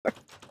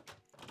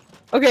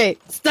Okay,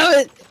 stop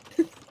it!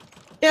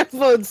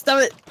 Earphone,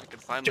 stop it! I can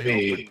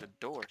finally open the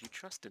door. Do you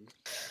trust him?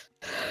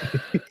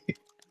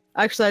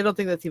 Actually, I don't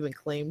think that's even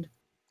claimed.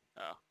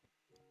 Oh.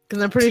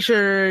 Because I'm pretty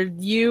sure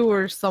you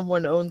or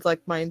someone owns like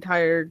my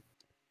entire,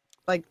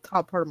 like,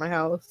 top part of my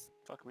house.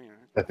 Fuck me, right?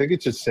 I think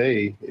it should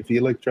say, if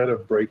you like try to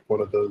break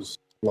one of those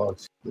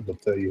locks, it'll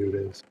tell you who it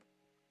is.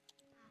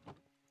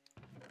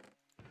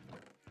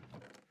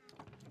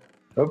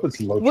 I hope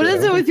it's low. What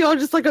is it with y'all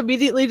just like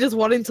immediately just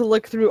wanting to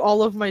look through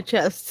all of my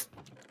chests?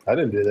 I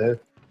didn't do that.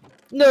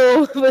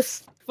 No,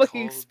 this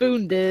fucking Call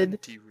Spoon the did.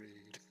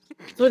 anti-raid.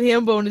 That's what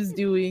Hambone is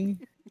doing.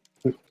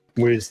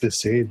 Where's the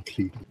sand,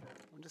 Clea?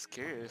 I'm just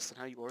curious on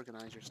how you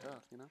organize your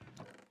stuff, you know?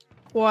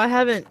 Well, I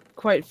haven't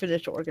quite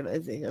finished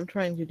organizing. I'm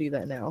trying to do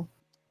that now.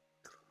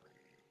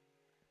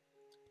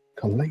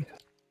 Clea.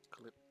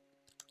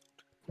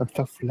 I'm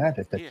so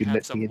flattered that you have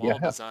let some me in your wall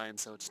house. design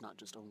so it's not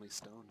just only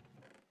stone.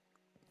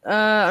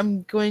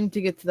 I'm going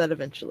to get to that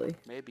eventually.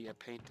 Maybe a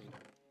painting.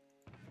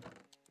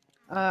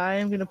 I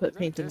am gonna put Is that a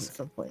paintings at disc?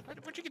 some point.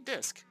 Where'd you get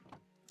disc?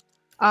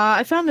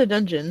 I found a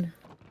dungeon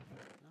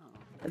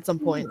Oh. at some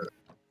point.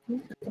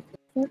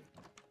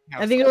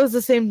 I think it was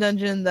the same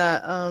dungeon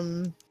that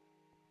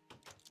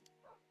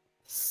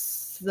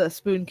the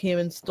Spoon came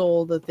and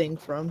stole the thing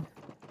from.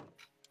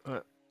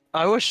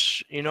 I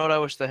wish, you know what I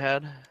wish they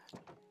had?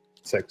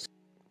 Sex.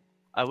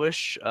 I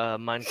wish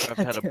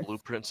Minecraft had a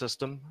blueprint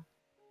system.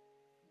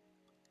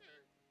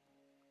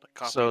 Like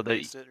copy So and that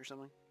paste it or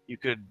something?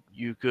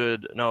 you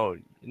could, no,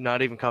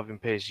 not even copy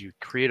and paste, you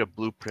create a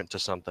blueprint to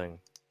something.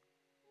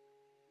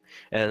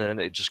 And then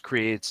it just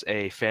creates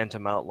a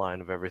phantom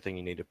outline of everything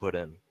you need to put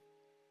in.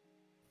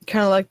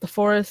 Kind of like the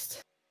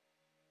forest.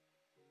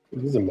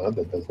 There's a mod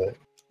that does that.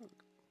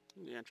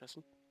 Yeah,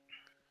 interesting.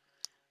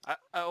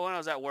 When I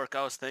was at work,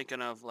 I was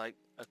thinking of like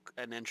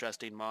an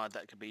interesting mod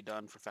that could be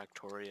done for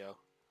Factorio,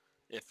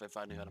 if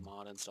I knew how to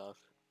mod and stuff.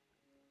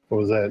 What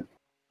was that?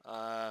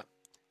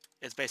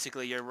 It's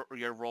basically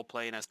you're role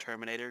playing as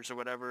Terminators or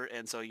whatever,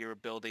 and so you're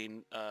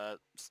building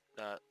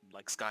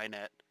like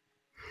Skynet,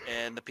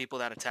 and the people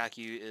that attack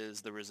you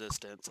is the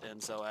Resistance,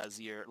 and so as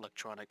your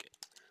electronic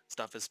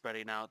stuff is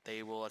spreading out,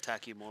 they will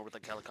attack you more with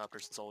like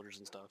helicopters and soldiers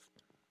and stuff,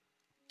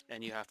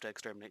 and you have to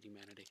exterminate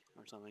humanity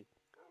or something.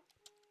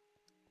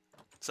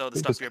 So the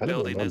stuff you're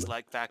building is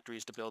like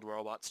factories to build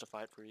robots to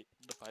fight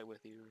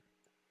with you.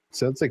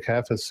 Sounds like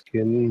half a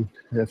skin,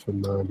 half a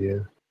mod, yeah.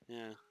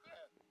 Yeah.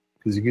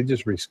 Because you could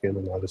just reskin a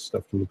lot of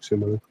stuff to look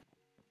similar.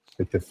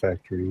 Like the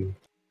factory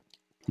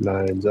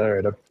lines.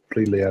 Alright, I'm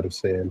completely out of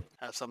sand.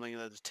 Have something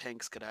that the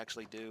tanks could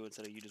actually do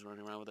instead of you just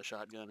running around with a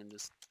shotgun and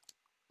just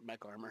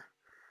mech armor.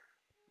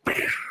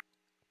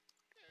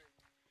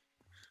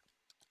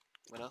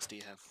 What else do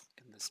you have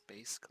in this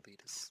base,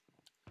 Cletus?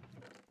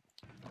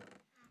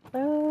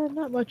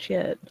 Not much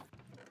yet.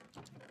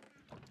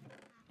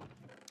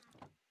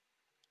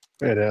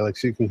 Alright,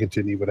 Alex, you can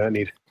continue, but I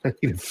need a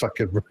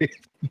fucking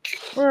break.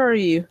 Where are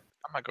you?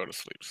 I might go to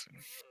sleep soon.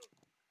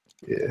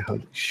 Yeah,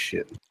 holy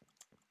shit.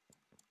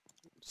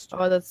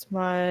 Oh, that's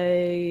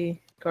my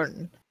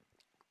garden.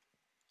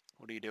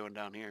 What are you doing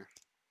down here?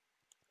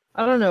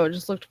 I don't know, it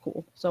just looked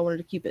cool, so I wanted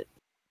to keep it.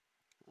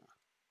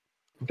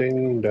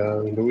 Ding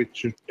dong, the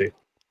Witcher day.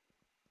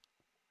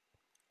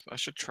 I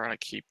should try to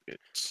keep it.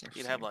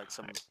 You'd have like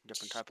some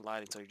different type of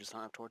lighting, so you just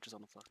don't have torches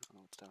on the fucking. I don't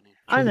know what's down here.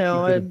 I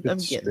know, I'm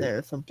getting there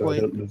at some So I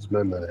point. don't lose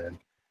my mind.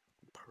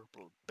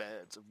 Purple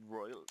beds of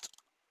royalty.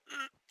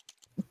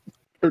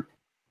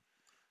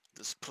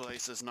 This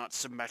place is not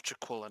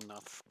symmetrical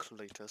enough,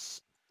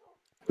 Cletus.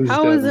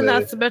 How is it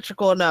not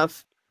symmetrical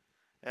enough?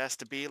 It has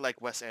to be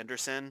like Wes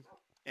Anderson,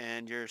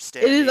 and you're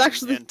standing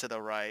actually... to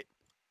the right.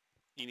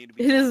 You need to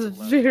be. It is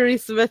very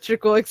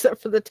symmetrical,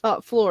 except for the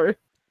top floor.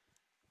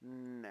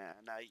 Nah.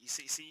 You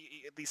see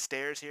these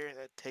stairs here?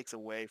 That takes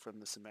away from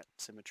the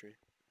symmetry.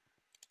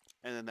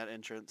 And then that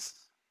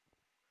entrance.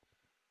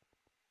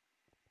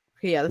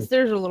 Okay, yeah, the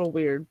stairs are a little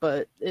weird,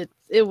 but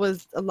it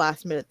was a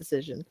last-minute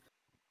decision.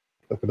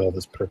 Look at all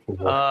this purple.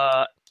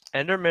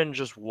 Enderman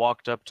just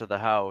walked up to the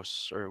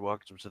house, or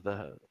walked up to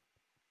the...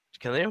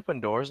 Can they open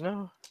doors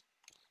now?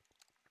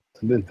 I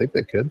didn't think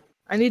they could.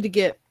 I need to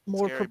get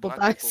more Scary purple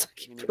black dice so I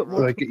people. can put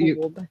more Like, purple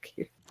wool back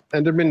here.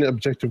 Endermen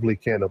objectively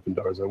can't open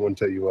doors. I won't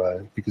tell you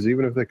why. Because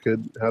even if they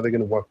could, how are they going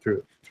to walk through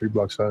it 3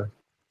 blocks high?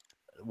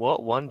 Well,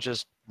 one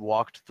just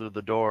walked through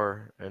the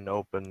door and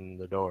opened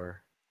the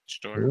door.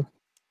 Store? Yeah.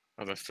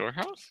 Oh, the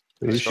storehouse?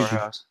 The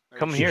storehouse.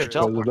 Come here,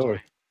 teleport the to door.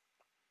 me.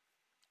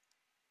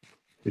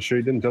 You sure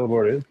you didn't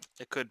teleport in?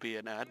 It could be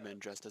an admin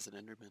dressed as an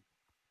Enderman.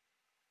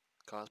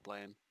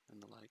 Cosplaying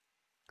and the like.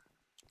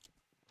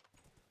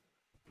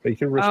 You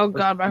can Oh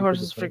god, my horse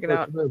is freaking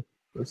out.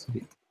 Let's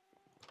see.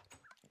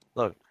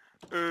 Look.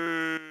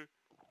 Oh,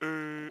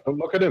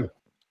 look at him.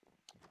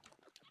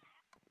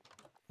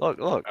 Look.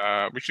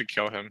 We should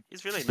kill him.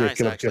 He's really Yeah, nice,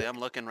 kill him, actually. kill I'm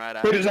looking right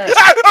at Wait, him. his ass.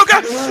 Oh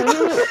god!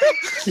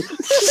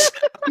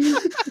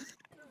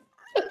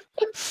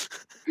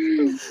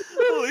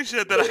 Holy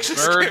shit, that actually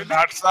scared Bird me.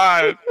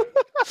 outside.